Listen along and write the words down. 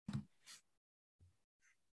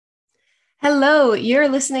Hello, you're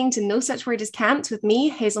listening to No Such Word as Can't with me,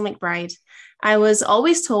 Hazel McBride. I was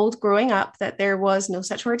always told growing up that there was no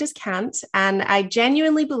such word as can't, and I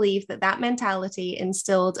genuinely believe that that mentality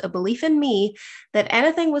instilled a belief in me that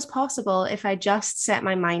anything was possible if I just set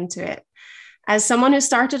my mind to it. As someone who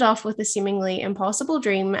started off with a seemingly impossible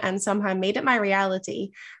dream and somehow made it my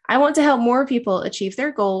reality, I want to help more people achieve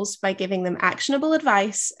their goals by giving them actionable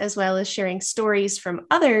advice as well as sharing stories from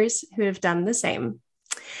others who have done the same.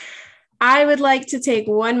 I would like to take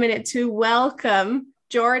 1 minute to welcome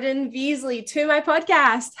Jordan Beasley to my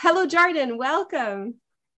podcast. Hello, Jordan. Welcome.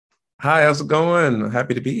 Hi, how's it going?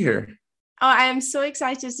 Happy to be here. Oh, I am so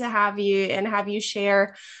excited to have you and have you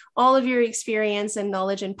share all of your experience and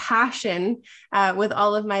knowledge and passion with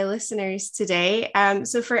all of my listeners today.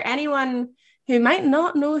 So, for anyone who might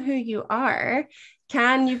not know who you are,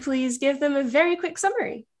 can you please give them a very quick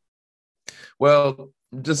summary? Well,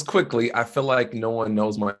 just quickly, I feel like no one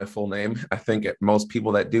knows my full name. I think most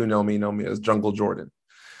people that do know me as Jungle Jordan.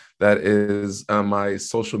 That is my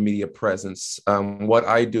social media presence. What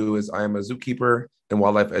I do is I am a zookeeper and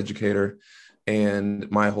wildlife educator, and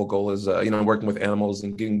my whole goal is, working with animals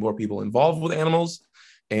and getting more people involved with animals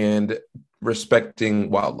and respecting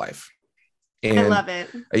wildlife. I And love it.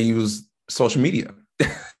 I use social media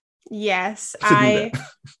Yes, to do that.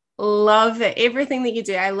 I love it. Everything that you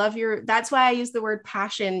do. I love that's why I use the word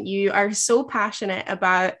passion. You are so passionate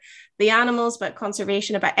about the animals, about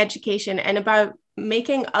conservation, about education, and about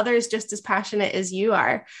making others just as passionate as you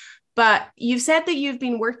are. But you've said that you've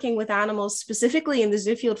been working with animals specifically in the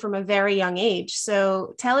zoo field from a very young age.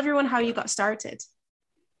 So tell everyone how you got started.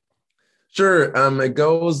 Sure. It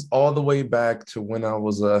goes all the way back to when I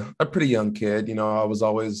was a pretty young kid. I was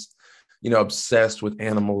always, obsessed with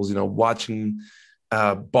animals, watching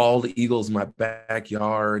bald eagles in my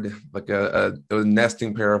backyard, like a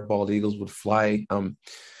nesting pair of bald eagles would fly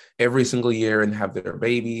every single year and have their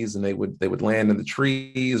babies, and they would land in the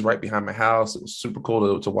trees right behind my house. It was super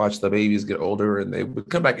cool to watch the babies get older, and they would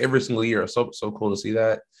come back every single year. So cool to see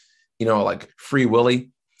that. Like Free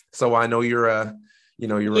Willy. So I know you're a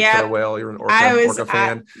killer Yep. whale. You're an I was orca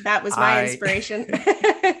fan. that was my I inspiration.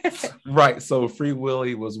 Right. So Free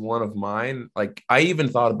Willy was one of mine. Like I even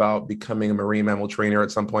thought about becoming a marine mammal trainer at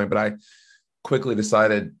some point, but I quickly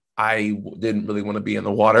decided didn't really want to be in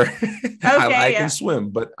the water. I Okay, can yeah. swim,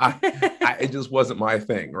 but it just wasn't my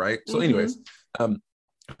thing. Right. So, anyways, Hmm. um,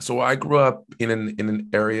 so I grew up an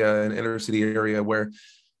inner city area where,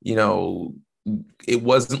 you know, it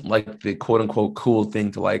wasn't like the quote unquote cool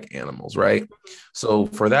thing to like animals, right? So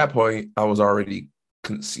for that point, I was already,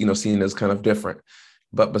 seen as kind of different.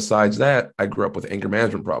 But besides that, I grew up with anger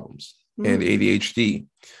management problems and Mm. ADHD.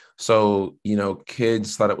 So,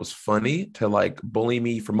 kids thought it was funny to like bully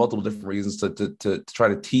me for multiple different reasons to try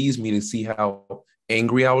to tease me to see how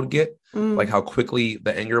angry I would get, like Mm. how quickly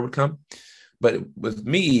the anger would come. But with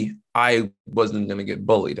me, I wasn't going to get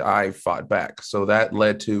bullied. I fought back. So that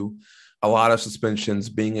led to a lot of suspensions,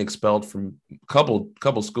 being expelled from a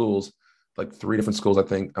couple schools, like three different schools, I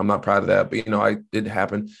think. I'm not proud of that, but I it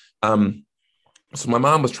happened. Um, so my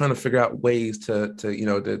mom was trying to figure out ways to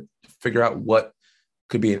figure out what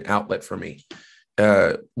could be an outlet for me.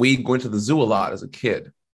 We went to the zoo a lot as a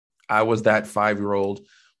kid. I was that 5-year old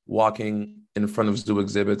walking in front of zoo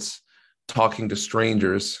exhibits, talking to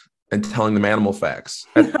strangers and telling them animal facts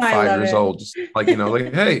at I five love years it. old. Just like,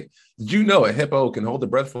 like, hey, did you know a hippo can hold their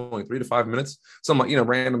breath for only 3 to 5 minutes? Some like,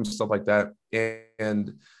 random stuff like that.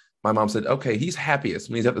 And my mom said, okay, he's happiest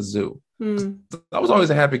when he's at the zoo. Mm. I was always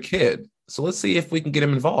a happy kid. So let's see if we can get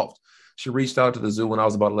him involved. She reached out to the zoo when I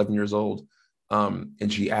was about 11 years old.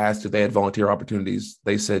 And she asked if they had volunteer opportunities.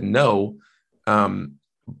 They said no.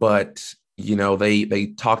 But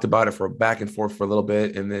they talked about it for back and forth for a little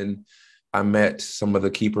bit. And then I met some of the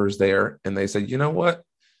keepers there and they said, you know what?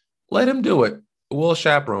 Let him do it. We'll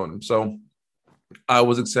chaperone him. So I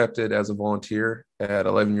was accepted as a volunteer at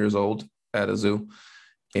 11 years old at a zoo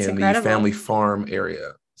It's in the family incredible. farm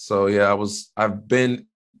area. So yeah, I've been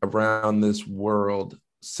around this world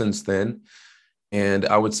since then. And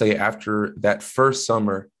I would say after that first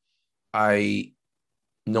summer, I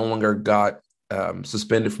no longer got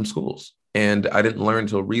suspended from schools. And I didn't learn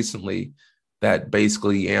until recently that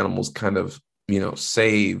basically animals kind of,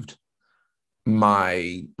 saved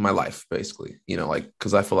my life basically, like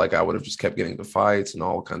because I feel like I would have just kept getting into fights and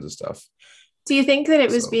all kinds of stuff. Do you think that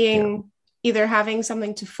it was So yeah. being either having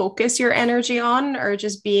something to focus your energy on or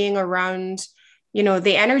just being around,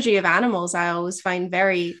 the energy of animals I always find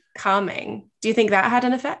very calming. Do you think that had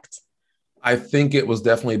an effect? I think it was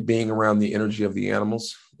definitely being around the energy of the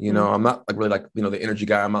animals. Mm. I'm not like really like, the energy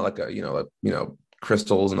guy. I'm not like a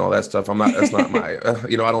crystals and all that stuff. That's not my, I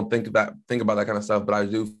don't think about that kind of stuff, but I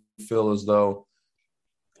do feel as though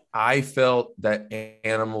I felt that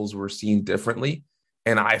animals were seen differently.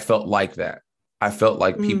 And I felt like that. I felt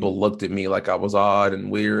like people looked at me like I was odd and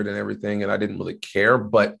weird and everything. And I didn't really care,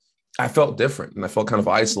 but I felt different and I felt kind of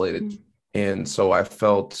isolated. And so I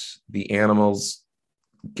felt the animals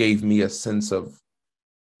gave me a sense of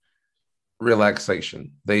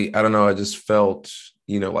relaxation. I don't know, I just felt,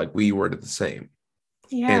 like we were the same.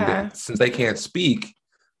 Yeah. And since they can't speak,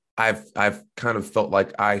 I've kind of felt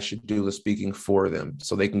like I should do the speaking for them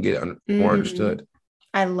so they can get more understood.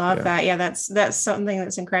 I love that. Yeah, that's something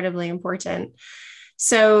that's incredibly important.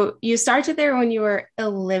 So you started there when you were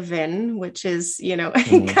 11, which is,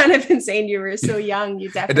 kind of insane. You were so young. You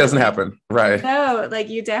definitely, it doesn't happen. Right. No, like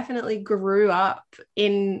you definitely grew up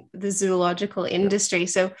in the zoological industry.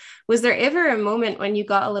 So was there ever a moment when you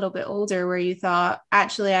got a little bit older where you thought,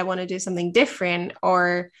 actually, I want to do something different?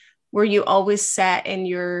 Or were you always set in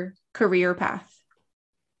your career path?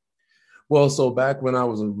 Well, so back when I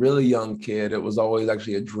was a really young kid, it was always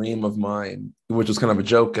actually a dream of mine, which was kind of a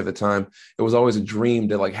joke at the time. It was always a dream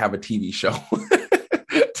to like have a TV show,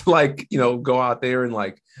 to go out there and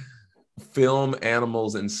like film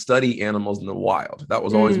animals and study animals in the wild. That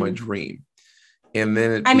was always my dream. And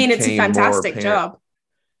then it's a fantastic job.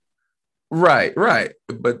 Right.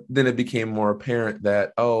 But then it became more apparent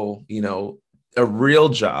that, a real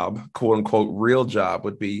job, quote unquote, real job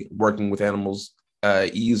would be working with animals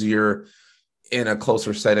easier in a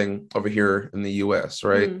closer setting over here in the US,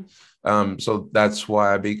 right? So that's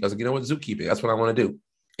why I was like, zookeeping, that's what I want to do.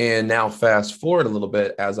 And now fast forward a little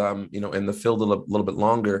bit as I'm, in the field a little bit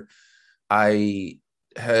longer, I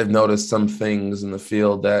have noticed some things in the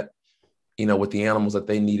field that, with the animals that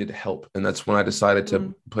they needed help. And that's when I decided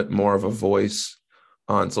to put more of a voice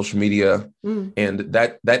on social media. And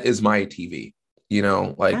that is my TV,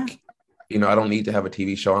 I don't need to have a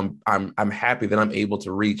TV show. I'm happy that I'm able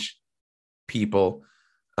to reach people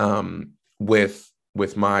with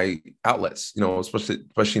my outlets,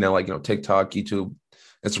 especially now, like, TikTok, YouTube,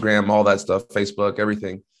 Instagram, all that stuff, Facebook,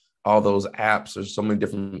 everything, all those apps. There's so many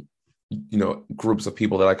different, groups of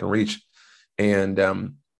people that I can reach. And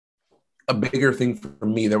a bigger thing for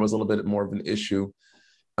me, there was a little bit more of an issue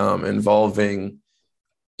involving,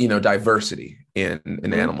 diversity in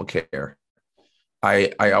animal care.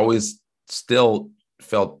 I always still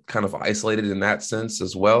felt kind of isolated in that sense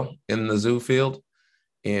as well in the zoo field.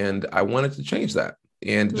 And I wanted to change that.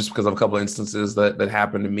 And just because of a couple of instances that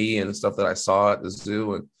happened to me and stuff that I saw at the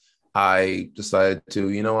zoo, and I decided to,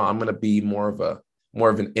 I'm going to be more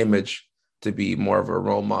of an image, to be more of a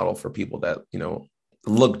role model for people that,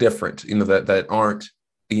 look different, that aren't,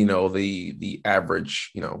 the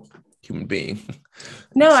average, human being.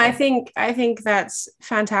 No, So. I think that's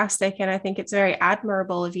fantastic. And I think it's very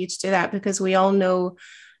admirable of you to do that, because we all know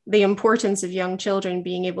the importance of young children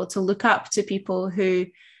being able to look up to people who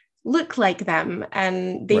look like them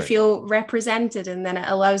and they feel represented. And then it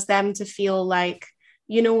allows them to feel like,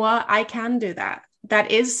 you know what, I can do that.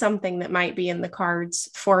 That is something that might be in the cards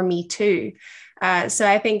for me too. So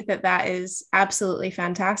I think that is absolutely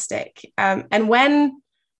fantastic. And when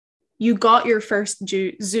you got your first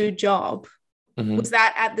zoo job, was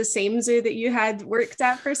that at the same zoo that you had worked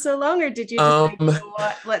at for so long, or did you just you know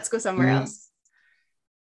what, let's go somewhere else?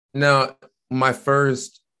 No, my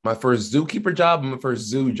first zookeeper job and my first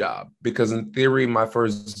zoo job, because in theory, my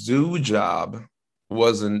first zoo job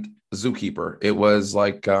wasn't zookeeper. It was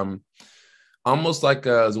like almost like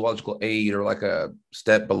a zoological aide, or like a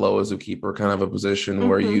step below a zookeeper kind of a position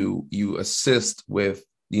where you assist with,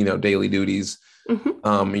 daily duties.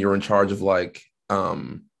 You're in charge of like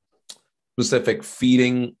specific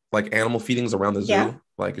feeding, like animal feedings around the zoo,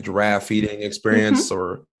 like a giraffe feeding experience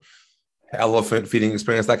or elephant feeding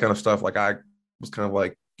experience, that kind of stuff. Like I was kind of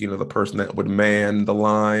like, the person that would man the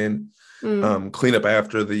line, clean up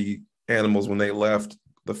after the animals when they left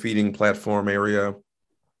the feeding platform area,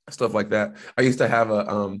 stuff like that. I used to have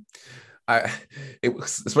it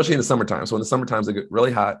was especially in the summertime. So in the summertime, it get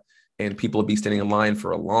really hot and people would be standing in line for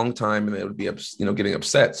a long time and they would be, getting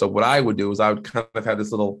upset. So what I would do is I would kind of have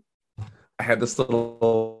this little,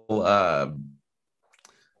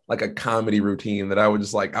 like a comedy routine that I would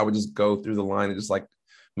just go through the line and just like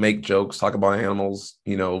make jokes, talk about animals,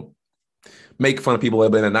 make fun of people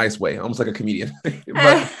in a nice way, almost like a comedian.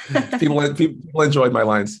 But people enjoyed my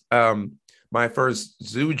lines. My first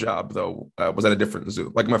zoo job, though, was at a different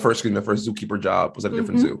zoo. Like my first zookeeper job was at a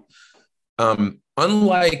different zoo.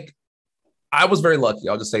 Unlike, I was very lucky.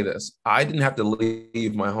 I'll just say this. I didn't have to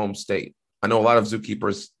leave my home state. I know a lot of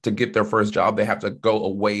zookeepers, to get their first job, they have to go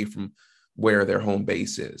away from where their home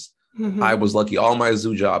base is. I Mhm. was lucky. All my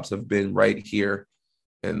zoo jobs have been right here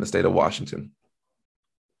in the state of Washington.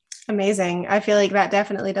 Amazing. I feel like that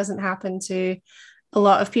definitely doesn't happen to a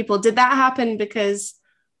lot of people. Did that happen because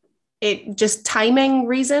it just timing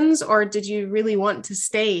reasons, or did you really want to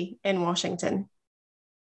stay in Washington?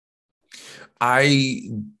 I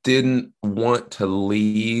didn't want to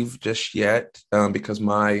leave just yet because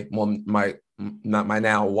my not my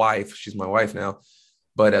now wife, she's my wife now,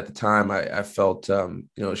 but at the time I felt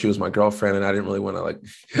she was my girlfriend and I didn't really want to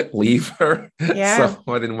like leave her, Yeah. so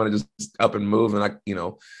I didn't want to just up and move. And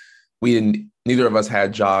we didn't, neither of us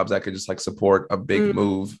had jobs that could just like support a big Mm.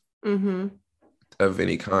 move Mm-hmm. of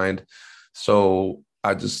any kind. So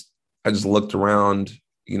I just looked around,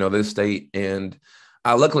 this state, and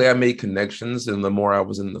luckily I made connections. And the more I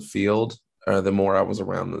was in the field, the more I was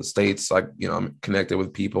around the states, like I'm connected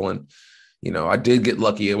with people, and I did get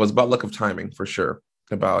lucky. It was about luck of timing for sure.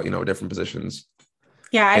 About different positions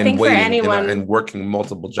Yeah, I and think for waiting and anyone, working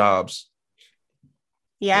multiple jobs.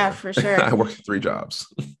 yeah, Yeah, for I sure. worked 3 jobs.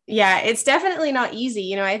 Yeah, it's definitely not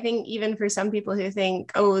easy. I think even for some people who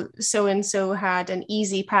think, oh, so and so had an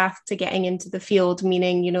easy path to getting into the field,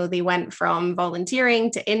 meaning, they went from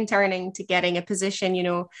volunteering to interning to getting a position.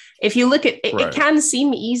 If you look at it, it Right. can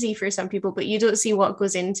seem easy for some people, but you don't see what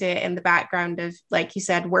goes into it in the background of, like you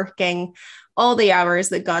said, working all the hours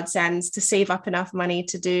that God sends to save up enough money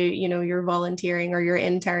to do, your volunteering or your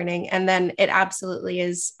interning. And then it absolutely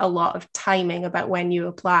is a lot of timing about when you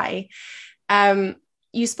apply. Um,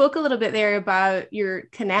 you spoke a little bit there about your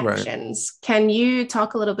Right. connections. Can you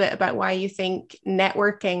talk a little bit about why you think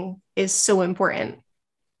networking is so important?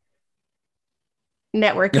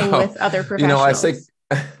 Networking No, with other I say professionals.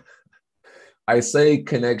 I say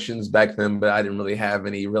connections back then, but I didn't really have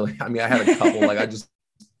any really. I mean, I had a couple. Like I just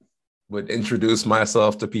would introduce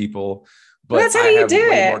myself to people, but That's how I you have do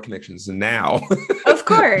way more it. connections now. Of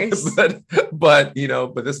course. but but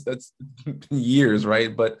that's years,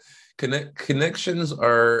 right? But connections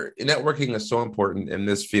are networking is so important in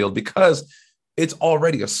this field because it's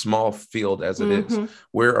already a small field as it is. Mm-hmm.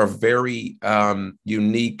 We're a very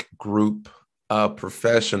unique group of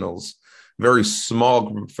professionals, very small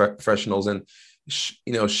group of professionals, and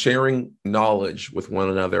sharing knowledge with one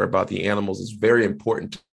another about the animals is very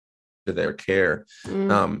important to their care.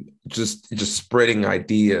 Mm. Just spreading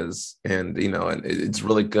ideas, and it's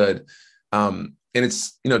really good. And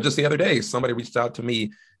it's just the other day somebody reached out to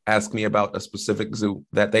me, asked me about a specific zoo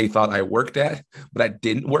that they thought I worked at, but I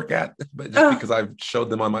didn't work at, but just Oh, because I've showed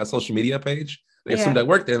them on my social media page, they assumed yeah. I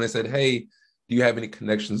worked there, and they said, hey, do you have any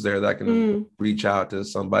connections there that I can Mm. reach out to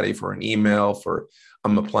somebody for an email for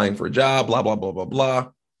I'm applying for a job, blah blah blah blah blah.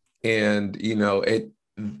 And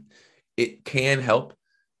it can help.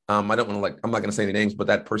 I don't want to I'm not going to say any names, but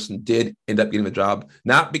that person did end up getting the job,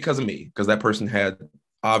 not because of me, because that person had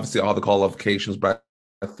obviously all the qualifications, but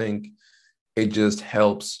I think it just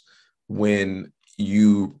helps when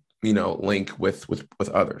link with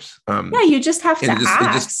others. Yeah, you just have And to it just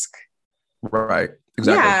ask. right,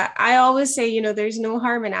 exactly. Yeah, I always say, there's no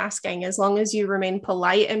harm in asking as long as you remain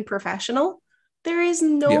polite and professional. There is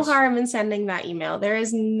no Yes. harm in sending that email. There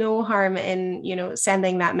is no harm in,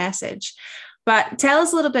 sending that message. But tell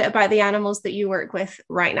us a little bit about the animals that you work with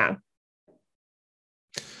right now.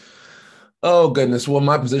 Oh goodness. Well,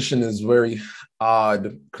 my position is very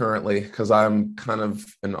odd currently because I'm kind of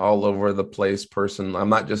an all over the place person. I'm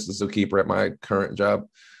not just a zookeeper at my current job.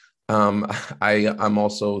 Um, I'm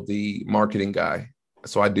also the marketing guy,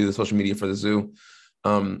 so I do the social media for the zoo.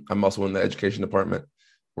 I'm also in the education department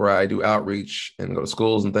where I do outreach and go to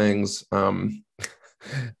schools and things.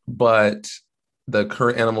 But the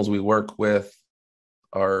current animals we work with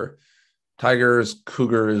are tigers,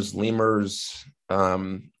 cougars, lemurs,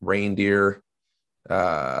 reindeer,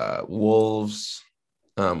 wolves,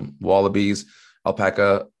 wallabies,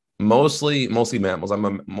 alpaca, mostly mammals. I'm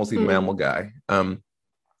a mostly Mm. mammal guy.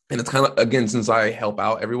 And it's kind of, again, since I help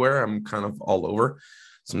out everywhere, I'm kind of all over.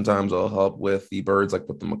 Sometimes I'll help with the birds, like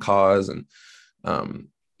with the macaws, and um,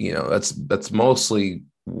 that's mostly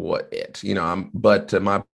but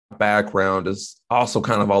my background is also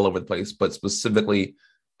kind of all over the place, but specifically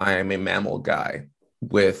I am a mammal guy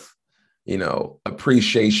with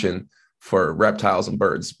appreciation for reptiles and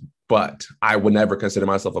birds, but I would never consider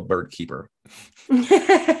myself a bird keeper.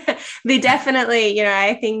 They definitely,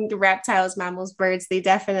 I think reptiles, mammals, birds, they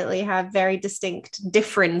definitely have very distinct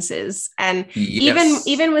differences. And even Yes.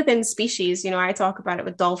 even within species, I talk about it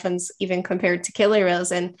with dolphins, even compared to killer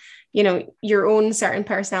whales. And your own certain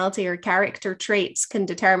personality or character traits can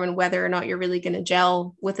determine whether or not you're really going to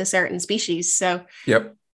gel with a certain species. So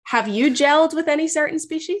Yep. have you gelled with any certain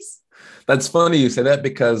species? That's funny you say that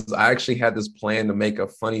because I actually had this plan to make a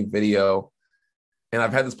funny video, and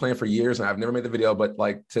I've had this plan for years and I've never made the video, but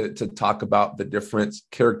like to talk about the different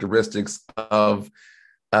characteristics of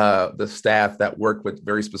the staff that work with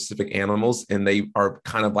very specific animals, and they are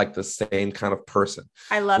kind of like the same kind of person.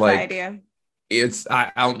 I love that Like idea.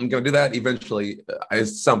 I'm going to do that eventually at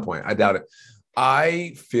some point. I doubt it.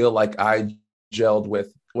 I feel like I gelled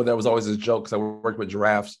with, well, that was always a joke because I worked with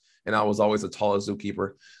giraffes and I was always the tallest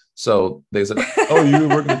zookeeper. So they said, "Oh, you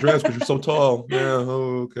work with giraffes because you're so tall." Yeah.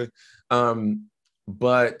 Oh, okay.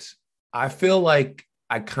 But I feel like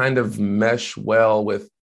I kind of mesh well with,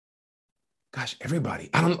 gosh, everybody.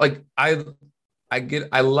 I don't like,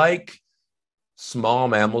 I like small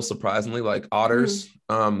mammals, surprisingly, like otters.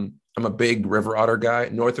 I'm a big river otter guy,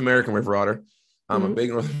 North American river otter. I'm a Mm-hmm. big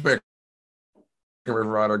North American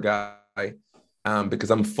river otter guy, because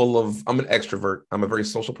I'm an extrovert. I'm a very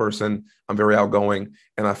social person. I'm very outgoing,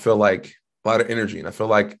 and I feel like a lot of energy. And I feel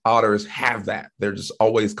like otters have that. They're just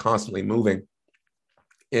always constantly moving.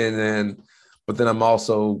 And then, but then I'm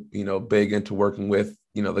also, big into working with,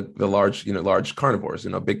 the large, large carnivores,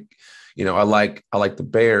 big, I like the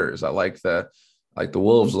bears. I like the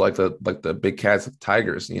wolves, like the big cats,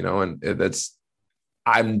 tigers, and that's,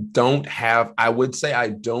 I would say I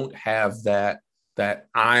don't have that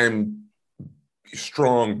I'm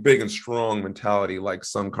strong, big and strong mentality like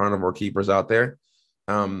some carnivore keepers out there.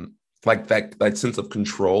 Um, like that sense of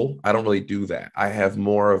control. I don't really do that. I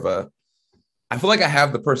feel like I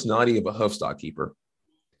have the personality of a hoofstock keeper,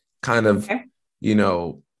 kind of, Okay. you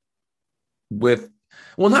know, with,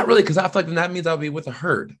 well, not really, because I feel like that means I'll be with a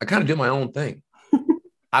herd. I kind of do my own thing.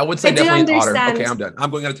 I would I say do definitely an otter. Okay, understand. I'm done. I'm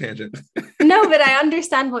going on a tangent. No, but I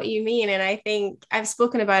understand what you mean. And I think I've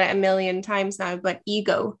spoken about it a million times now, but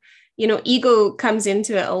ego, ego comes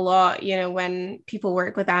into it a lot, when people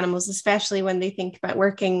work with animals, especially when they think about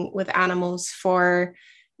working with animals for,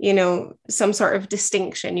 some sort of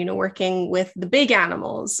distinction, working with the big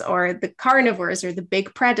animals or the carnivores or the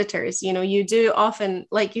big predators. You do often,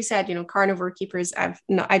 like you said, carnivore keepers, I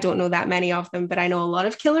don't know that many of them, but I know a lot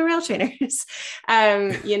of killer whale trainers,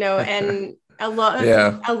 and a lot of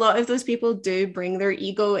Yeah. a lot of those people do bring their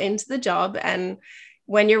ego into the job. And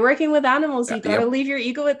when you're working with animals, you got to Yep. leave your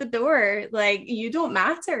ego at the door. Like, you don't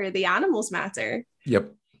matter, the animals matter.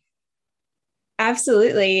 Yep.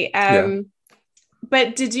 Absolutely. Yeah.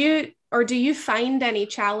 But do you find any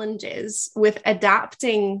challenges with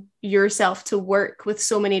adapting yourself to work with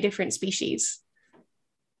so many different species?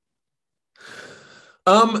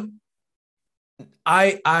 Um,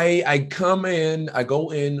 I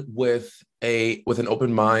go in with an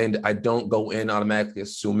open mind. I don't go in automatically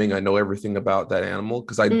assuming I know everything about that animal,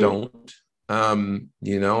 because I Mm, don't.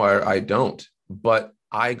 I don't. But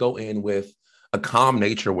I go in with a calm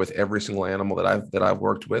nature with every single animal that I've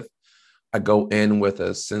worked with. I go in with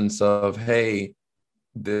a sense of, hey,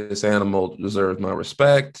 this animal deserves my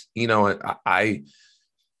respect. And I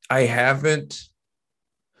haven't,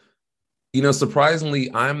 surprisingly,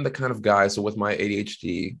 I'm the kind of guy. So with my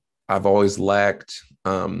ADHD, I've always lacked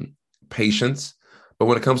patience. But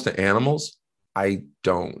when it comes to animals, I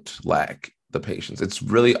don't lack the patience. It's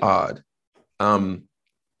really odd. Um,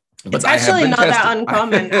 it's but I have actually been not that tested. I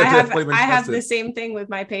uncommon. have definitely been I have the tested. same thing with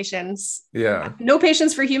my patients. Yeah. No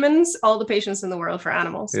patience for humans, all the patience in the world for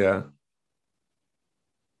animals. Yeah.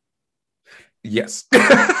 Yes.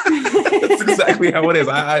 That's exactly how it is.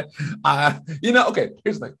 Okay,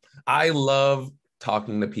 here's the thing. I love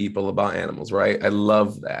talking to people about animals, right? I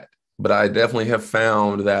love that. But I definitely have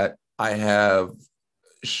found that I have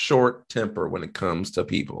short temper when it comes to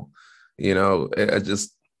people. I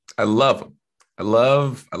love them. I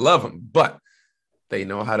love them, but they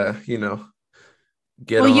know how to,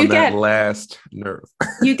 get Well, on that last nerve.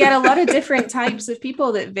 you get a lot of different types of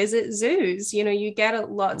people that visit zoos. You get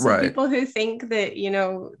lots of Right. people who think that,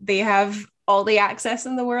 they have all the access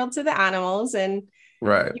in the world to the animals, and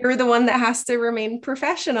Right. you're the one that has to remain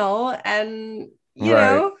professional. And,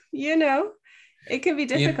 Right. it can be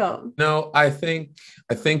difficult. I think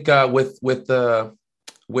with the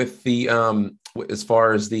as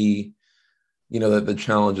far as the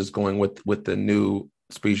challenges going with the new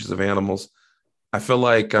species of animals, I feel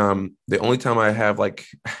like the only time I have like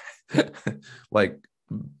like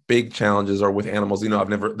big challenges are with animals. I've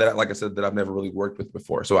never that like I said that I've never really worked with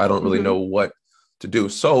before, so I don't really know Mm-hmm. what to do.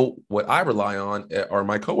 So what I rely on are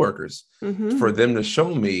my coworkers, for Mm-hmm. them to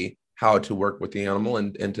show me how to work with the animal,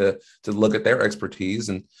 and to look at their expertise,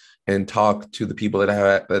 and talk to the people that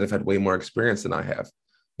have had way more experience than I have.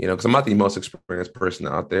 Because I'm not the most experienced person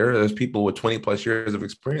out there. There's people with 20 plus years of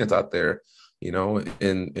experience out there,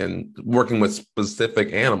 in working with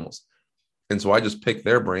specific animals. And so I just pick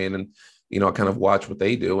their brain and, I kind of watch what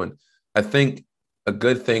they do. And I think a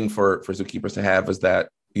good thing for zookeepers to have is that,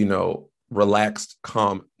 relaxed,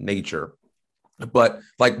 calm nature. But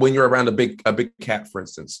like when you're around a big cat, for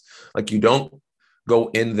instance, like you don't go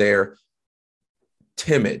in there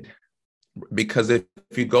timid, because if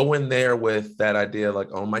you go in there with that idea,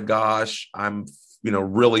 like, oh my gosh, I'm,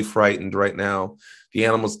 really frightened right now, the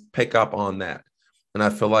animals pick up on that. And I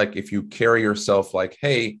feel like if you carry yourself like,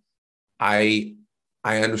 hey, I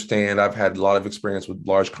understand, I've had a lot of experience with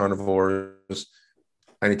large carnivores,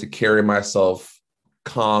 I need to carry myself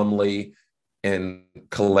calmly and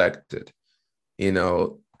collected,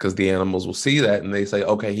 because the animals will see that and they say,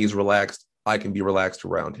 okay, he's relaxed, I can be relaxed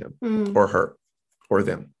around him or her or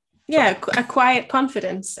them. Yeah, a quiet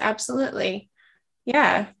confidence. Absolutely.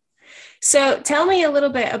 Yeah. So tell me a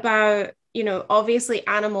little bit about, obviously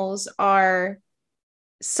animals are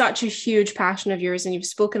such a huge passion of yours, and you've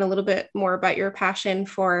spoken a little bit more about your passion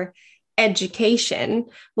for education.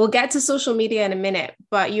 We'll get to social media in a minute,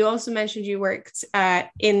 but you also mentioned you worked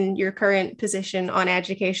in your current position on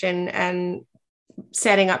education and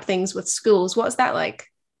setting up things with schools. What's that like?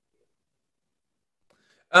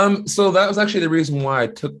 So that was actually the reason why I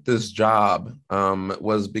took this job,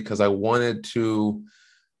 was because I wanted to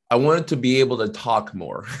be able to talk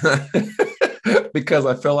more because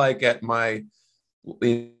I feel like at my,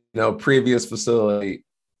 previous facility,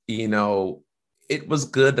 it was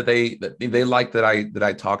good that they liked that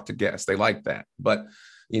I talked to guests. They liked that, but,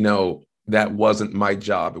 that wasn't my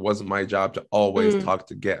job. It wasn't my job to always talk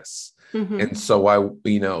to guests. And so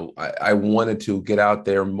I wanted to get out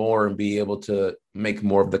there more and be able to make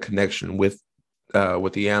more of the connection with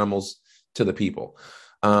the animals to the people.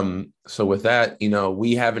 So with that,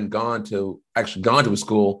 we haven't gone to a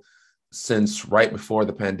school since right before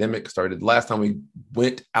the pandemic started. Last time we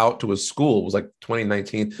went out to a school was like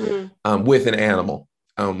 2019 with an animal.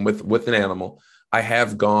 With an animal, I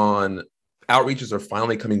have gone. Outreaches are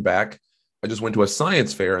finally coming back. I just went to a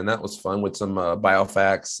science fair and that was fun with some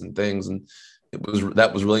biofacts and things. And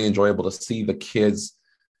that was really enjoyable to see the kids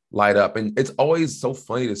light up. And it's always so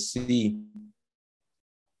funny to see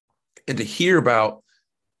and to hear about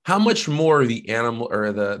how much more the animal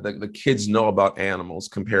or the kids know about animals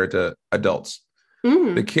compared to adults.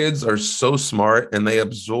 The kids are so smart and they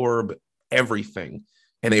absorb everything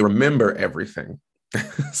and they remember everything.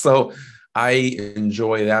 So I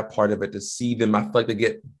enjoy that part of it, to see them. I feel like they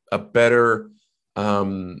get a better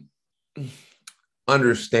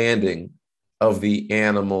understanding of the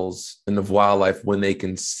animals and of wildlife when they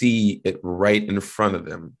can see it right in front of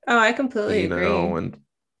them. Oh, I completely agree. And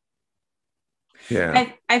yeah,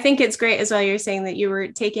 I think it's great as well. You're saying that you were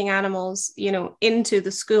taking animals, into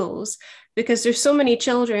the schools, because there's so many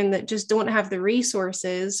children that just don't have the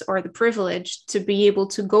resources or the privilege to be able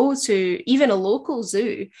to go to even a local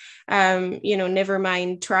zoo. Never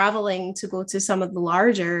mind traveling to go to some of the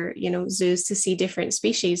larger, zoos to see different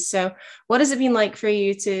species. So what has it been like for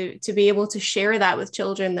you to be able to share that with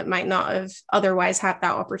children that might not have otherwise had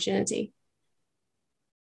that opportunity?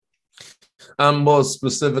 Well,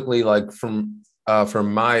 specifically like from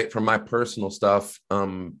my personal stuff,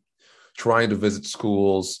 trying to visit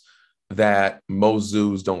schools that most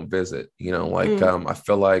zoos don't visit, I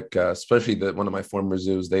feel like, especially one of my former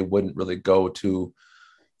zoos, they wouldn't really go to,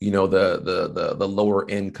 the lower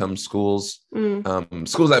income schools,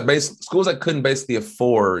 schools that couldn't basically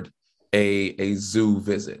afford a zoo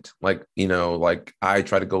visit. Like I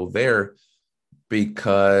try to go there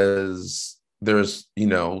because there's,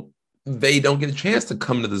 they don't get a chance to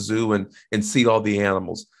come to the zoo and see all the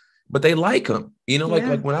animals, but they like them,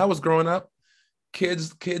 like when I was growing up,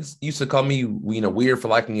 kids used to call me, weird for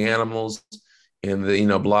liking animals and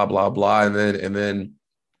blah, blah, blah. And then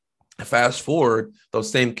fast forward,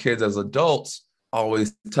 those same kids as adults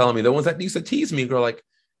always telling me, the ones that used to tease me, girl, like,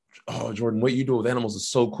 oh, Jordan, what you do with animals is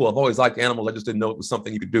so cool. I've always liked animals. I just didn't know it was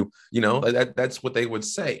something you could do. That's what they would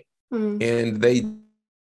say. And they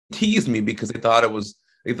teased me because they thought I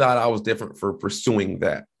was different for pursuing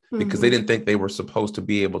that, because they didn't think they were supposed to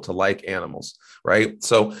be able to like animals. Right.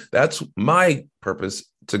 So that's my purpose,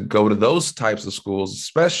 to go to those types of schools,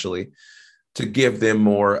 especially to give them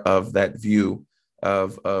more of that view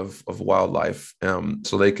of wildlife,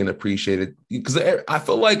 so they can appreciate it. Because I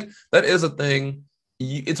feel like that is a thing.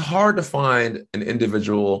 It's hard to find an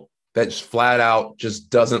individual that's flat out just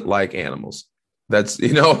doesn't like animals. That's,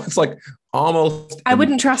 it's like almost I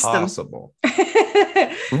wouldn't trust them.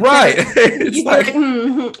 Right. It's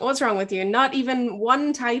like, what's wrong with you? Not even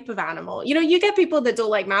one type of animal. You get people that don't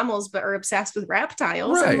like mammals but are obsessed with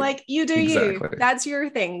reptiles. Right. I'm like, you do exactly. You. That's your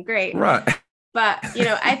thing. Great. Right. But,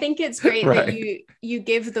 I think it's great right. that you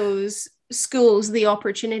give those schools the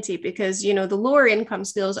opportunity, because the lower income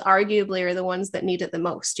schools arguably are the ones that need it the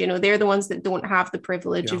most. They're the ones that don't have the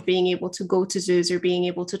privilege Yeah. of being able to go to zoos or being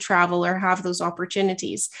able to travel or have those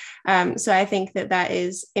opportunities. So I think that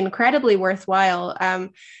is incredibly worthwhile.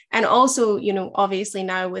 And also, obviously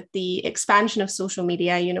now with the expansion of social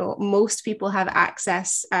media, most people have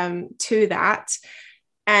access to that,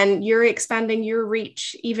 and you're expanding your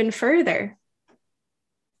reach even further.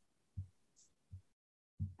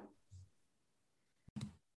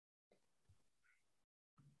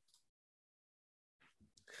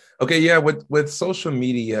 Okay, yeah, with social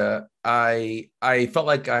media, I felt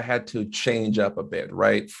like I had to change up a bit,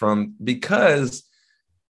 right? From because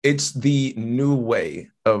it's the new way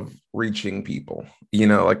of reaching people.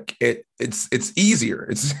 Like it's easier.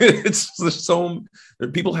 It's there's so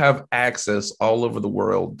people have access all over the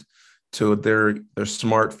world to their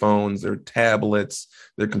smartphones, their tablets,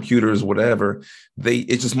 their computers, whatever.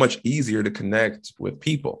 It's just much easier to connect with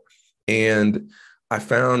people. And I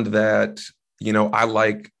found that, I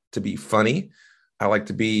like to be funny. I like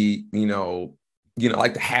to be, I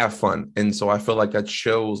like to have fun. And so I feel like that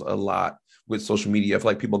shows a lot with social media. I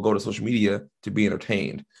feel like people go to social media to be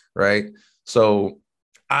entertained, right? So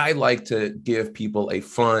I like to give people a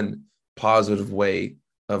fun, positive way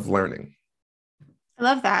of learning. I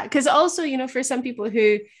love that. Because also, for some people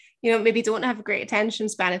who, maybe don't have a great attention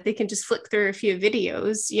span, if they can just flick through a few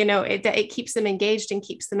videos, it keeps them engaged and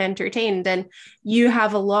keeps them entertained. And you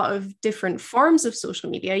have a lot of different forms of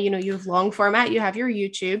social media. You have long format, you have your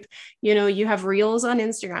YouTube, you have reels on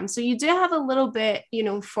Instagram. So you do have a little bit,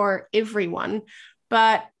 for everyone.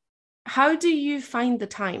 But how do you find the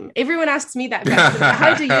time? Everyone asks me that question. But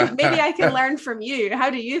how do you, maybe I can learn from you.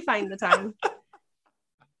 How do you find the time?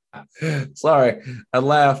 Sorry, I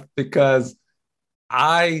laughed because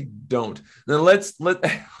I don't. Now let's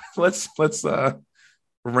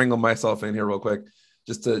wrangle myself in here real quick.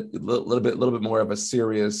 Just a little bit more of a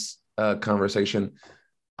serious conversation.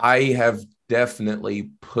 I have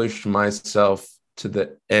definitely pushed myself to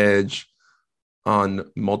the edge on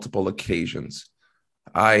multiple occasions.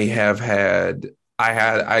 I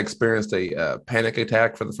experienced a panic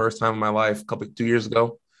attack for the first time in my life 2 years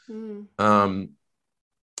ago. Mm.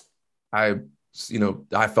 I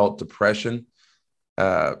I felt depression.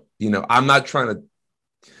 I'm not trying to.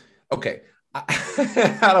 Okay,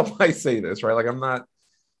 how do I say this, right? Like I'm not.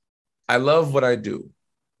 I love what I do,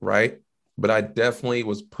 right? But I definitely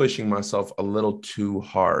was pushing myself a little too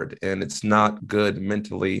hard, and it's not good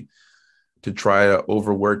mentally to try to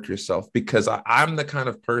overwork yourself because I'm the kind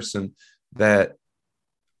of person that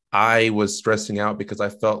I was stressing out because I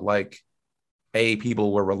felt like A,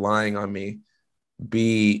 people were relying on me,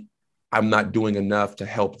 B, I'm not doing enough to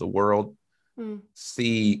help the world, Mm.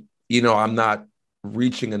 C, I'm not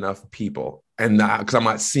reaching enough people and because I'm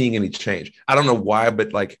not seeing any change. I don't know why,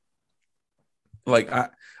 but like I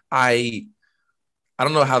I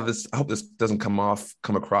don't know how this. I hope this doesn't come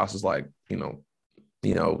across as like you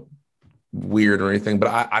know weird or anything. But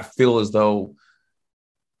I feel as though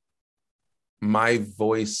my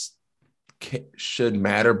voice should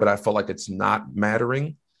matter, but I feel like it's not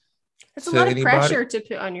mattering It's a to lot of anybody. pressure to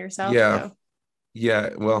put on yourself, Yeah, though. yeah.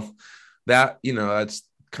 Well, that's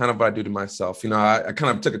kind of what I do to myself. I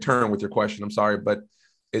kind of took a turn with your question. I'm sorry, but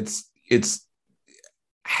it's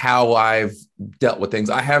how I've dealt with things.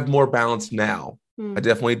 I have more balance now. I Mm.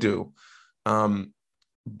 definitely do. Um,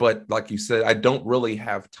 but like you said, I don't really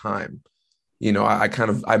have time.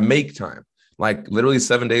 I make time. Like literally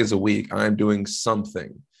 7 days a week, I'm doing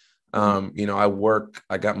something. Mm. I work,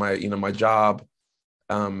 I got my job,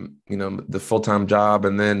 the full-time job.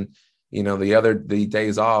 And then, the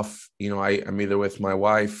days off, I'm either with my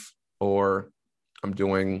wife or I'm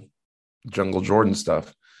doing Jungle Jordan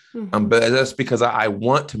stuff. Mm-hmm. But that's because I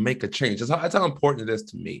want to make a change. That's how important it is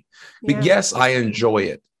to me. But Yeah. yes, I enjoy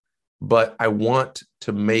it, but I want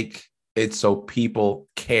to make it so people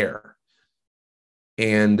care.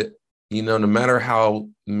 And, no matter how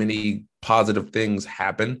many positive things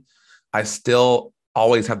happen, I still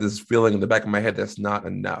always have this feeling in the back of my head that's not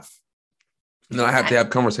enough. And then I have to have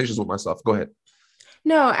conversations with myself. Go ahead.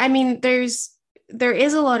 No, I mean, there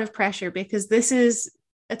is a lot of pressure because this is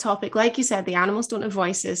a topic, like you said, the animals don't have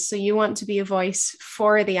voices. So you want to be a voice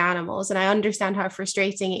for the animals. And I understand how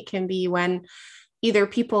frustrating it can be when either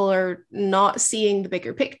people are not seeing the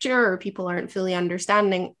bigger picture or people aren't fully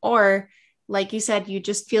understanding, or like you said, you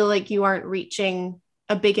just feel like you aren't reaching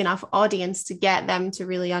a big enough audience to get them to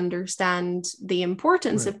really understand the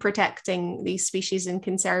importance Right. of protecting these species and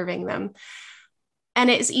conserving them. And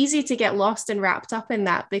it's easy to get lost and wrapped up in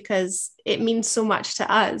that because it means so much to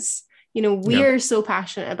us. You know, we Yeah. are so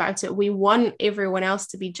passionate about it. We want everyone else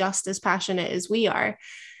to be just as passionate as we are.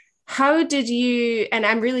 How did you, and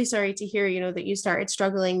I'm really sorry to hear, you know, that you started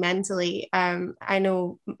struggling mentally. I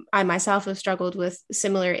know I myself have struggled with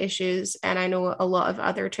similar issues, and I know a lot of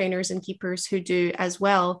other trainers and keepers who do as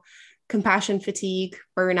well. Compassion fatigue,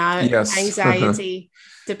 burnout, Yes. anxiety,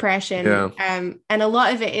 depression. Yeah. And a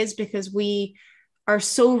lot of it is because we are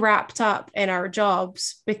so wrapped up in our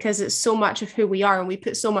jobs because it's so much of who we are and we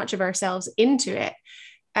put so much of ourselves into it.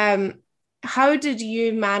 Um, how did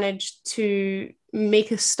you manage to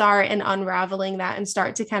make a start in unraveling that and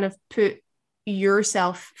start to kind of put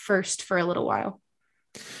yourself first for a little while?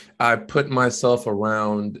 I put myself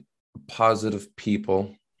around positive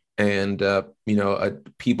people and,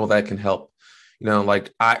 people that can help,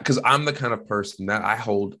 like because I'm the kind of person that I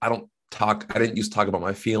didn't used to talk about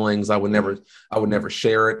my feelings. I would never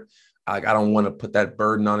share it. Like, I don't want to put that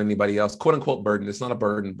burden on anybody else, quote unquote burden. It's not a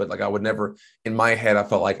burden, but like, I would never, in my head, I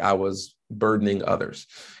felt like I was burdening others,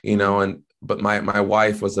 but my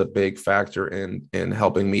wife was a big factor in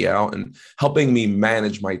helping me out and helping me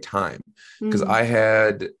manage my time. Because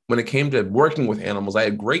Mm. when it came to working with animals, I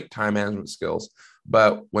had great time management skills,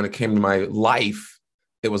 but when it came to my life,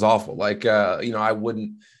 it was awful. Like, I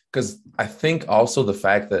wouldn't, because I think also the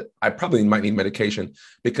fact that I probably might need medication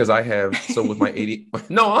because so with my 80,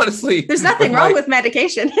 no, honestly, There's nothing wrong with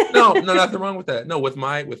medication. no, nothing wrong with that. No, with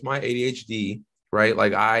my ADHD, right?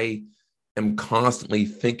 Like, I am constantly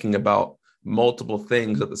thinking about multiple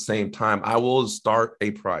things at the same time. I will start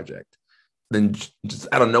a project, then just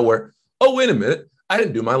out of nowhere, oh, wait a minute, I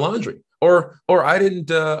didn't do my laundry. Or I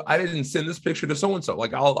didn't send this picture to so and so.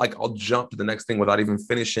 I'll jump to the next thing without even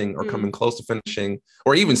finishing or coming close to finishing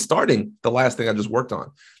or even starting the last thing I just worked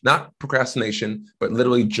on. Not procrastination, but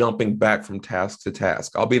literally jumping back from task to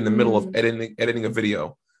task. I'll be in the middle of editing a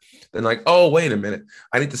video, then like, oh, wait a minute,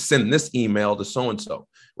 I need to send this email to so and so,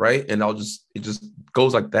 right? And it just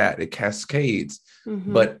goes like that. It cascades.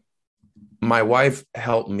 But my wife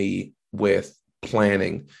helped me with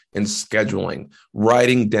planning and scheduling,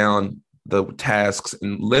 writing down the tasks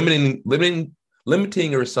and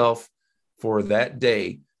limiting yourself for that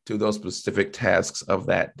day to those specific tasks of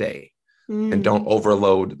that day. And don't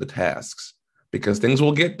overload the tasks because things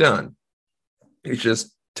will get done. It's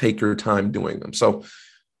just take your time doing them. So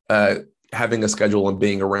having a schedule and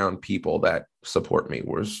being around people that support me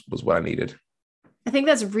was what I needed. I think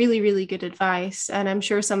that's really, really good advice. And I'm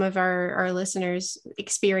sure some of our listeners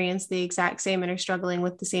experience the exact same and are struggling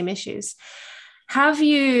with the same issues. Have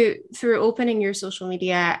you, through opening your social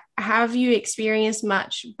media, have you experienced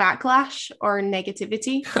much backlash or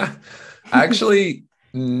negativity? Actually,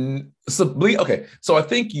 okay. So I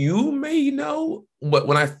think you may know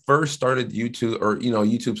when I first started YouTube or,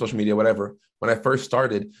 YouTube, social media, whatever, when I first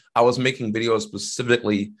started, I was making videos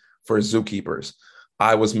specifically for zookeepers.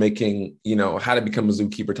 I was making, how to become a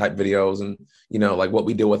zookeeper type videos and, like what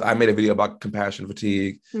we deal with. I made a video about compassion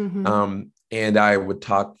fatigue. And I would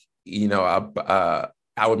talk, I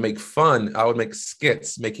would make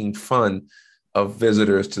skits making fun of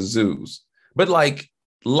visitors to zoos, but like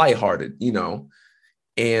lighthearted,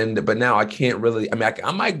 but now I can't really,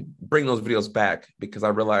 I might bring those videos back because I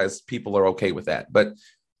realize people are okay with that. But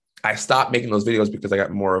I stopped making those videos because I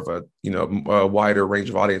got more of a wider range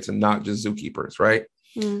of audience and not just zookeepers. Right.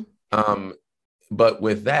 But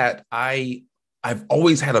with that, I've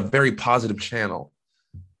always had a very positive channel,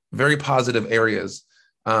 very positive areas.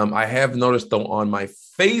 I have noticed though on my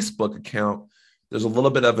Facebook account, there's a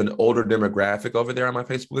little bit of an older demographic over there on my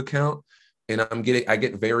Facebook account. And I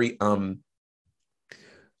get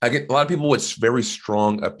a lot of people with very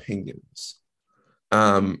strong opinions.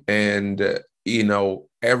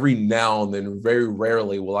 Every now and then, very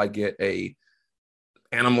rarely will I get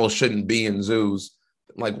animals shouldn't be in zoos.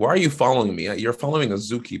 Like, why are you following me? You're following a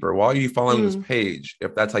zookeeper. Why are you following this page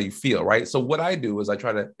if that's how you feel, right? So what I do is I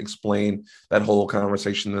try to explain that whole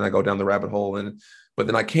conversation, and I go down the rabbit hole. But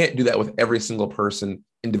then I can't do that with every single person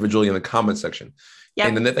individually in the comment section. Yep.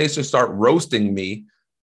 And then if they just start roasting me,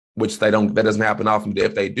 which that doesn't happen often.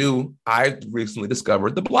 If they do, I recently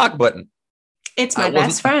discovered the block button. It's my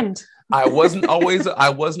best friend. I wasn't always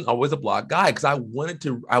a block guy because I wanted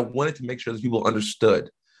to make sure that people understood.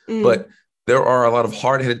 But there are a lot of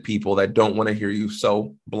hard-headed people that don't want to hear you.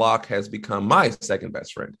 So block has become my second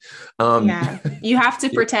best friend. You have to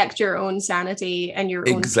protect your own sanity and your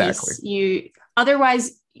own peace.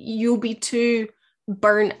 Otherwise you'll be too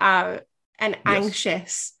burnt out and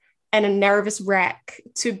anxious and a nervous wreck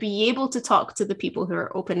to be able to talk to the people who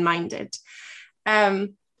are open-minded.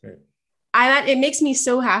 It makes me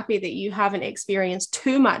so happy that you haven't experienced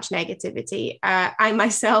too much negativity. I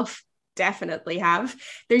myself definitely have.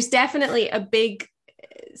 There's definitely a big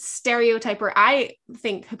stereotype, or I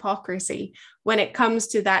think hypocrisy, when it comes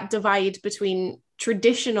to that divide between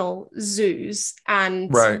traditional zoos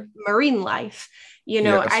and Right. marine life. You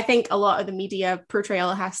know, I Yes. think a lot of the media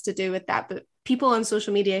portrayal has to do with that. But people on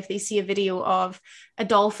social media, if they see a video of a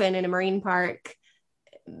dolphin in a marine park,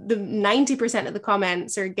 the 90% of the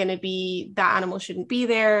comments are going to be that animal shouldn't be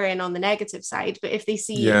there and on the negative side. But if they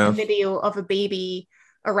see a Yeah. video of a baby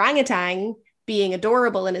orangutan being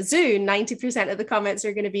adorable in a zoo, 90% of the comments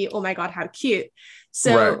are going to be, oh my God, how cute. Right.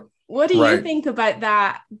 So what do you Right. think about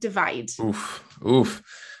that divide? Oof. Oof.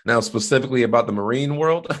 Now, specifically about the marine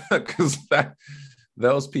world, because that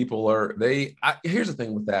those people are here's the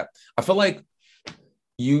thing with that. I feel like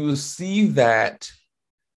you see that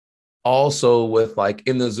also with like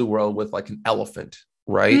in the zoo world with like an elephant,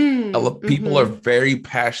 right? People are Mm-hmm. very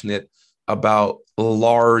passionate about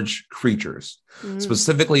large creatures, Mm.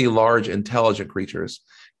 specifically large intelligent creatures.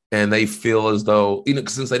 And they feel as though,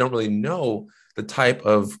 since they don't really know the type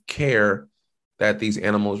of care that these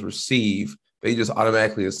animals receive, they just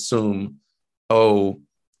automatically assume, oh,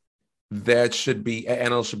 that should be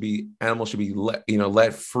animals should be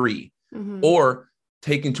let free Mm-hmm. or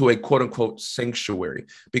taken to a quote unquote sanctuary,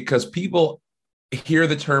 because people hear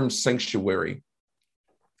the term sanctuary.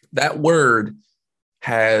 That word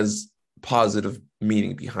has positive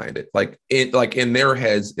meaning behind it. Like in their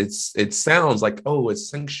heads, it sounds like, oh, it's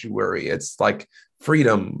sanctuary. It's like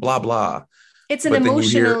freedom, blah, blah. It's an But then you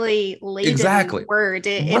hear emotionally laden exactly word.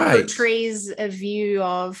 It right, portrays a view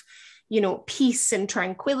of, you know, peace and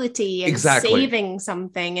tranquility and exactly saving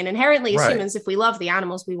something. And inherently, as right. humans, if we love the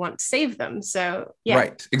animals, we want to save them. So yeah.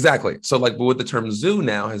 Right, exactly. So, like, with the term zoo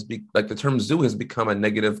now the term zoo has become a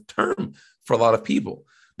negative term for a lot of people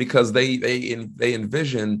because they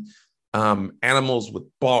envision animals with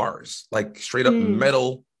bars, like straight up Mm.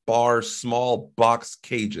 metal bars, small box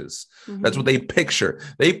cages. That's what Mm-hmm. they picture.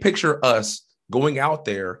 They picture us going out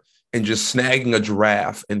there and just snagging a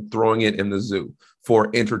giraffe and throwing it in the zoo for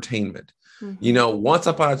entertainment. Mm-hmm. Once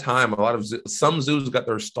upon a time, some zoos got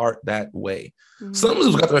their start that way. Mm-hmm. Some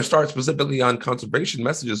zoos got their start specifically on conservation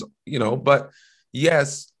messages, but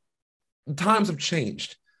yes, times have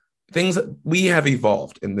changed. We have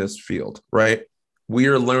evolved in this field, right? We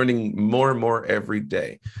are learning more and more every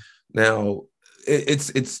day. Now,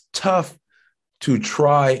 it's tough to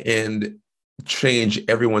try and change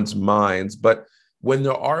everyone's minds, but when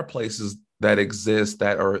there are places that exist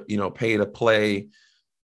that are, pay to play,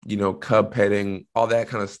 cub petting, all that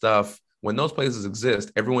kind of stuff. When those places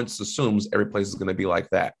exist, everyone just assumes every place is going to be like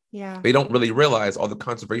that. Yeah. They don't really realize all the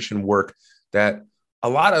conservation work that a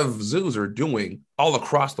lot of zoos are doing all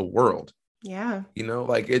across the world. Yeah.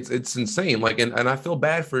 Like it's insane. Like, and I feel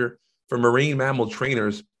bad for marine mammal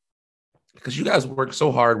trainers because you guys work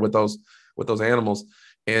so hard with those animals,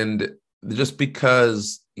 and just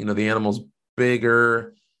because the animal's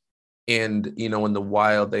bigger and in the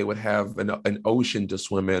wild they would have an ocean to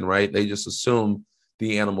swim in, right? They just assume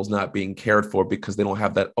the animal's not being cared for because they don't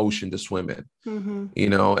have that ocean to swim in.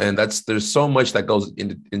 Mm-hmm. And there's so much that goes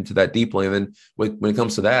into that deeply. And then when it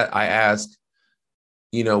comes to that, I ask,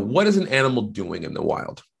 what is an animal doing in the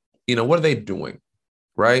wild? What are they doing,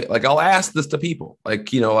 right? Like, I'll ask this to people, like,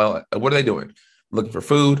 what are they doing? Looking for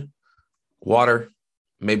food, water,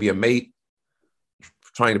 maybe a mate,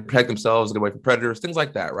 trying to protect themselves, get away from predators, things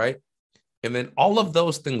like that, right? And then all of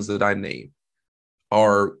those things that I name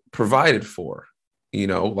are provided for,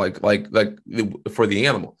 like for the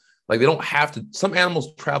animal. Like, they don't have to. Some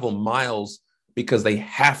animals travel miles because they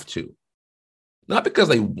have to, not because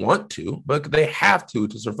they want to, but they have to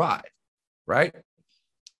survive, right?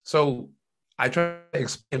 So I try to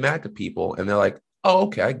explain that to people, and they're like, "Oh,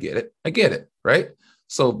 okay, I get it, right?"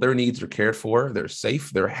 So their needs are cared for, they're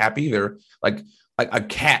safe, they're happy, they're like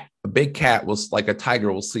a big cat was like a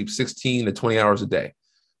tiger will sleep 16 to 20 hours a day,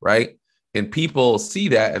 right? And people see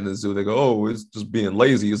that in the zoo, they go, oh, it's just being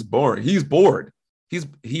lazy, it's boring. He's bored.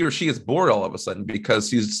 He or she is bored all of a sudden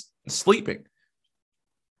because he's sleeping.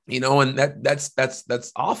 And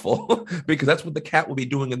that's awful because that's what the cat will be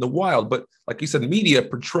doing in the wild. But like you said, media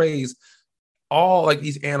portrays all like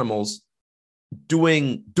these animals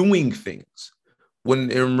doing things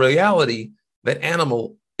when in reality that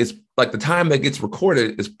animal is like the time that gets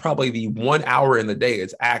recorded is probably the 1 hour in the day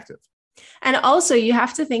it's active. And also, you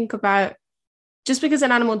have to think about, just because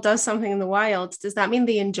an animal does something in the wild, does that mean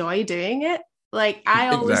they enjoy doing it? Like, I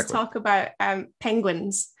always Exactly. talk about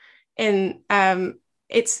penguins in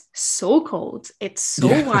it's so cold, it's so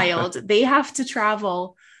Yeah. wild. They have to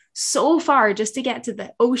travel so far just to get to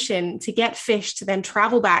the ocean, to get fish, to then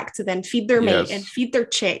travel back, to then feed their mate and Yes. feed their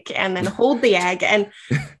chick and then hold the egg. And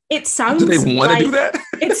It Do they sounds want to do like that?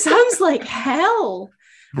 it sounds like hell.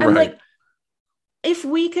 I'm Right. like, if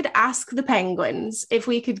we could ask the penguins, if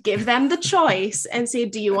we could give them the choice and say,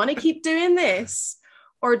 do you want to keep doing this?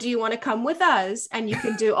 Or do you want to come with us and you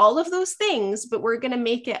can do all of those things, but we're going to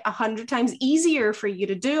make it 100 times easier for you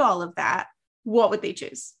to do all of that? What would they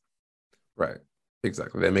choose? Right.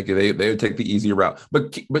 Exactly. They would take the easier route.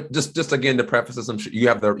 But just again to preface this, I'm sure you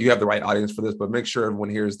have the right audience for this, but make sure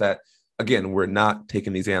everyone hears that again, we're not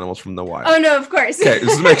taking these animals from the wild. Oh no, of course. Okay,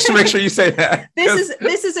 just make sure you say that.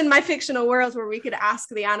 This is in my fictional world where we could ask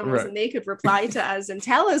the animals right. and they could reply to us and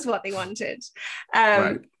tell us what they wanted.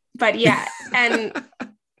 Right. But yeah, and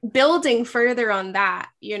building further on that,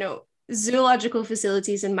 zoological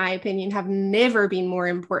facilities, in my opinion, have never been more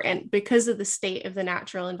important because of the state of the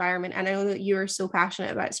natural environment. And I know that you are so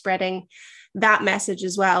passionate about spreading that message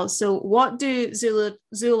as well. So what do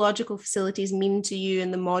zoological facilities mean to you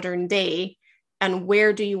in the modern day, and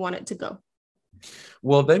where do you want it to go?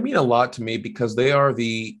 Well, they mean a lot to me because they are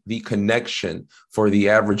the connection for the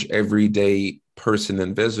average everyday person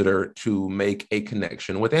and visitor to make a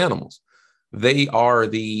connection with animals. They are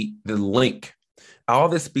the link. All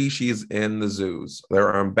the species in the zoos,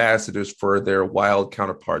 they're ambassadors for their wild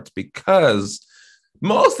counterparts, because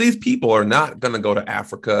most of these people are not going to go to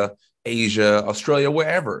Africa, Asia, Australia,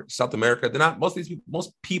 wherever, South America. They're not.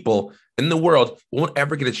 Most people in the world won't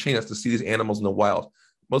ever get a chance to see these animals in the wild.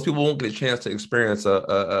 Most people won't get a chance to experience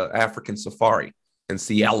a African safari and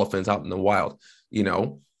see elephants out in the wild,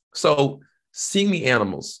 So seeing the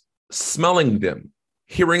animals, smelling them,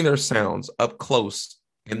 hearing their sounds up close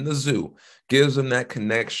in the zoo gives them that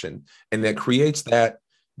connection, and that creates that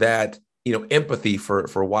empathy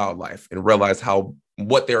for wildlife, and realize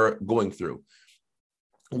what they're going through.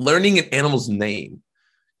 Learning an animal's name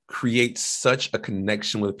creates such a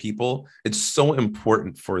connection with people. It's so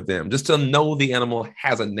important for them just to know the animal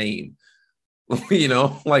has a name.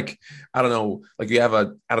 Like, I don't know, like you have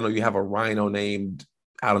a rhino named,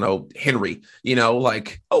 I don't know, Henry,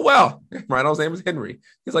 like, oh, well, Rhino's name is Henry.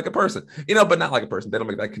 He's like a person, but not like a person. They don't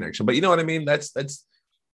make that connection, but you know what I mean?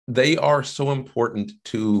 They are so important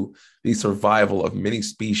to the survival of many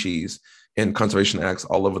species and conservation acts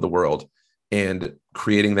all over the world, and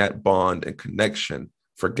creating that bond and connection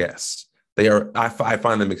for guests. I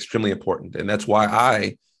find them extremely important. And that's why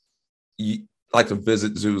I like to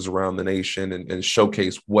visit zoos around the nation and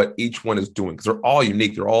showcase what each one is doing, because they're all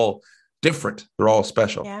unique. They're all different. They're all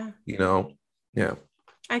special. Yeah. Yeah.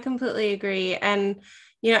 I completely agree. And,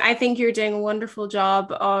 I think you're doing a wonderful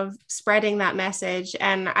job of spreading that message.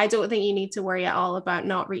 And I don't think you need to worry at all about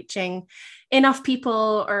not reaching enough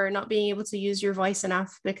people or not being able to use your voice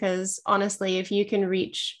enough, because honestly, if you can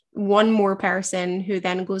reach one more person who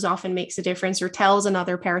then goes off and makes a difference, or tells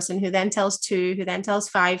another person who then tells two, who then tells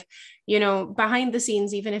five, behind the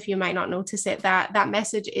scenes, even if you might not notice it, that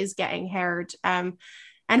message is getting heard.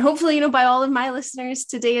 And hopefully, by all of my listeners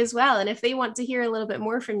today as well. And if they want to hear a little bit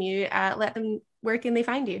more from you, where can they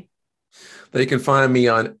find you? They can find me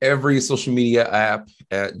on every social media app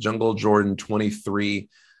at Jungle Jordan 23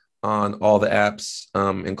 on all the apps,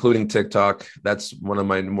 including TikTok. That's one of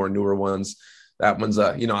my more newer ones. That one's,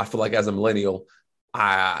 I feel like as a millennial,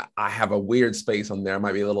 I have a weird space on there. I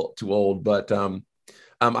might be a little too old, but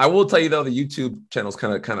I will tell you though, the YouTube channel's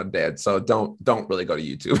kind of dead. So don't really go to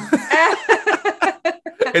YouTube.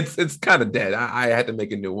 It's kind of dead. I had to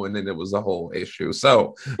make a new one, and it was a whole issue.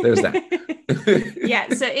 So there's that.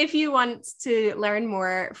 Yeah. So if you want to learn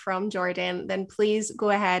more from Jordan, then please go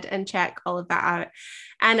ahead and check all of that out.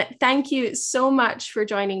 And thank you so much for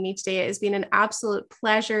joining me today. It has been an absolute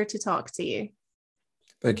pleasure to talk to you.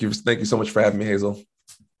 Thank you. Thank you so much for having me, Hazel.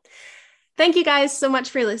 Thank you guys so much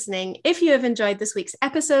for listening. If you have enjoyed this week's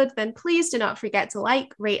episode, then please do not forget to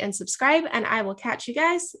like, rate, and subscribe, and I will catch you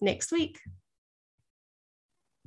guys next week.